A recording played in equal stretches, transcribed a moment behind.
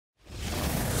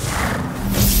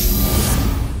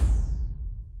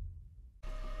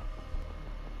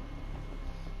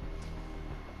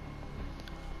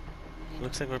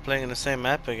Looks like we're playing in the same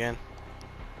map again.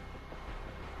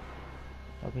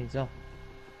 How can you tell?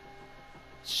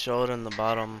 Showed in the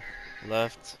bottom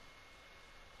left.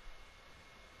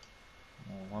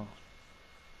 Oh wow.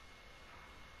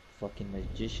 Fucking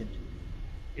magician.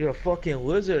 You're a fucking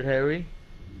wizard, Harry.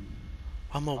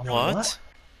 I'm a I'm what?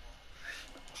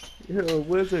 You're a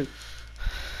wizard.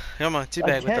 Come on, I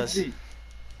teabag with can't us. be.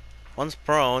 One's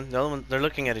prone, the other one, they're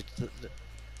looking at it.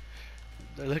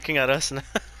 They're looking at us now.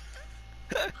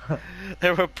 They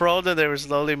were prone and they were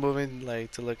slowly moving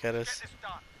like to look at us.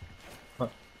 Huh.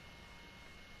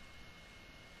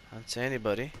 I don't see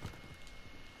anybody.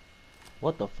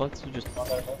 What the fuck? Did you just talk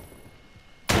about?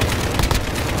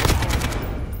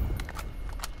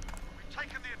 We've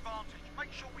taken the advantage.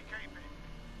 Make sure we keep it.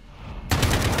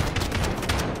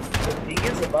 The thing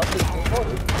is about this football,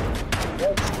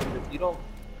 yes, if you don't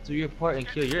do your part and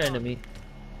kill your enemy,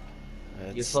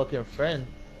 your It's, fucking friend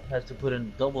has to put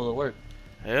in double the work.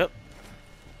 yep.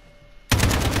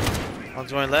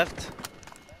 One's going left.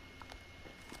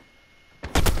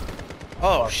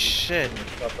 Oh shit.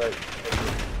 Stop right.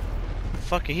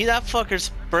 Fucking that fucker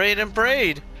sprayed and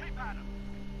prayed. Keep at 'em.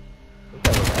 Look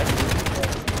at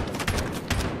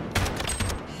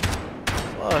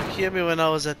what Fuck, he hit me when I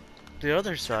was at the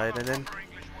other side and then Proper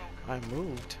English welcome. I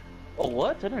moved. Oh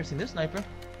what? I've never seen this sniper.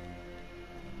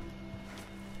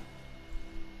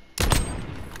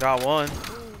 Got one.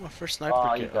 Ooh, my first sniper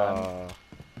Oh, kill. you got me.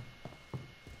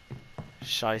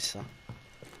 Scheisse.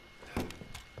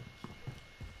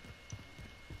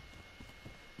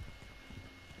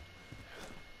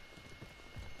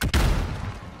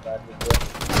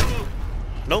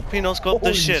 Nope, he no scoped the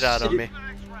Holy shit out of shit. me. To the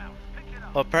next round. Pick it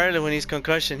up. Apparently when he's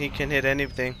concussion he can hit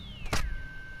anything.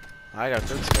 I got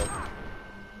good scope.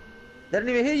 That didn't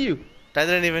even hit you. That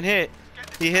didn't even hit.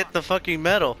 He hit the fucking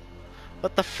metal.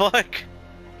 What the fuck?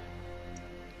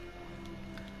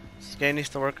 This guy needs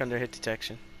to work on their hit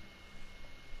detection.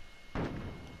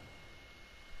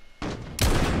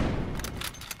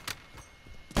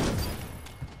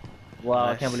 Wow,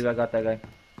 I Nice. can't believe I got that guy.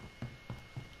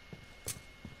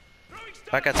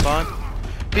 Back at spawn.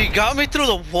 He got me through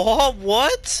the wall?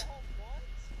 What?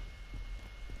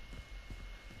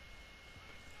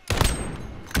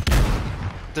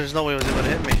 There's no way he was able to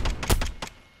hit me.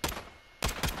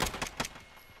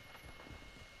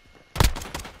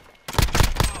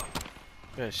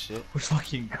 Good shit. We're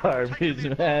fucking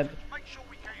garbage, man. Make sure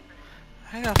we keep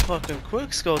it. I got fucking quick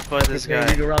scoped by this Okay,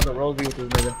 guy. you go around the rosy with this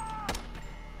nigga.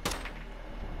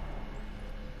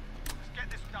 Let's get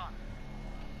this done.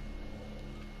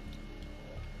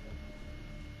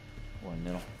 One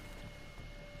middle.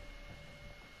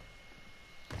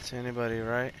 See anybody,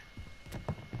 right?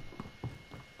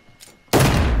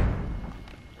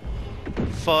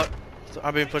 Fuck.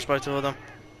 I'm being pushed by two of them.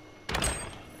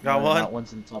 Got No, one. Not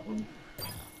one's in top of me.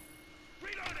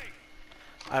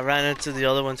 I ran into the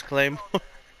other one's claim.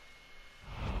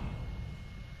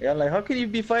 Yeah, like how can you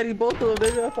be fighting both of them?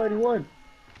 Maybe I'm fighting one.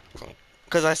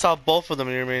 Because I saw both of them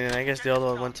near me and I guess the other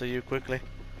one went to you quickly.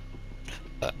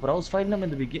 But I was fighting them in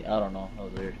the beginning. I don't know. That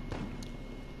was weird.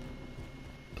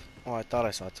 Oh, I thought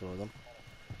I saw two of them.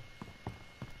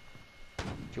 Do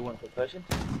you want confession?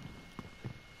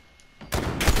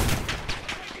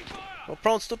 Oh,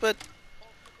 prone, stupid!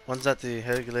 One's at the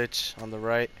head glitch on the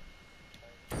right.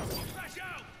 One's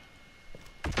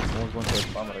going to the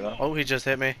farm, but I got him. Oh, he just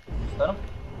hit me. Got him?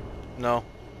 No.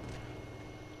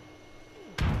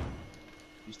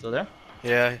 You still there?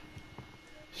 Yeah.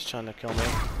 He's trying to kill me.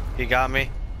 He got me.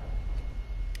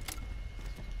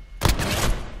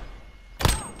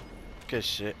 Good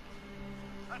shit.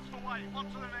 That's the way. On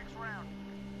to the next round.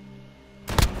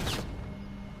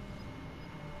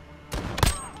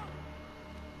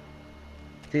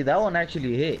 See, that one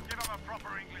actually hit. Give 'em a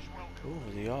proper English welcome.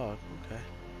 Ooh, the AUG. Okay.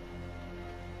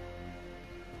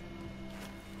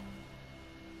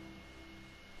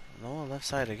 No, on left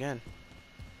side again.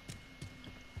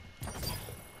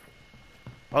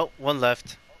 Oh, one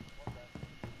left.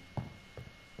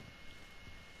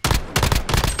 We've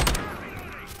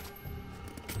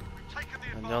taken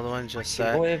the And the other one just Go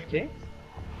sat. AFK?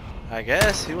 I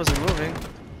guess he wasn't moving.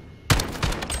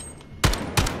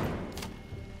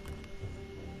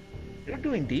 They're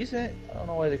doing decent. I don't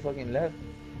know why they fucking left.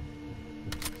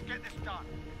 Let's get this done.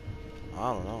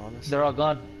 I don't know, honestly. They're all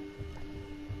gone.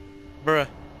 Bruh.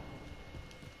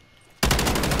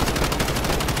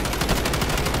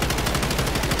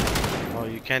 Oh,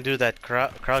 you can't do that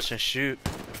crouch and shoot. Do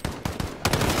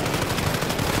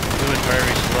it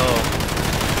very slow.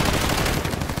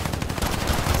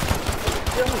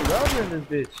 Yo, rounds in this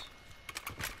bitch.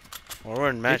 Well, we're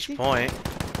in match 50? point.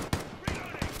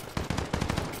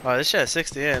 Oh, this shit has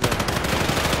 60 in. Go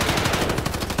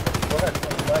ahead,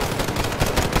 fight.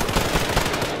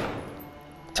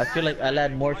 I feel like I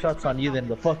land more shots on you than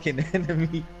the fucking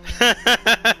enemy.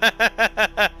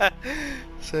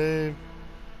 Same.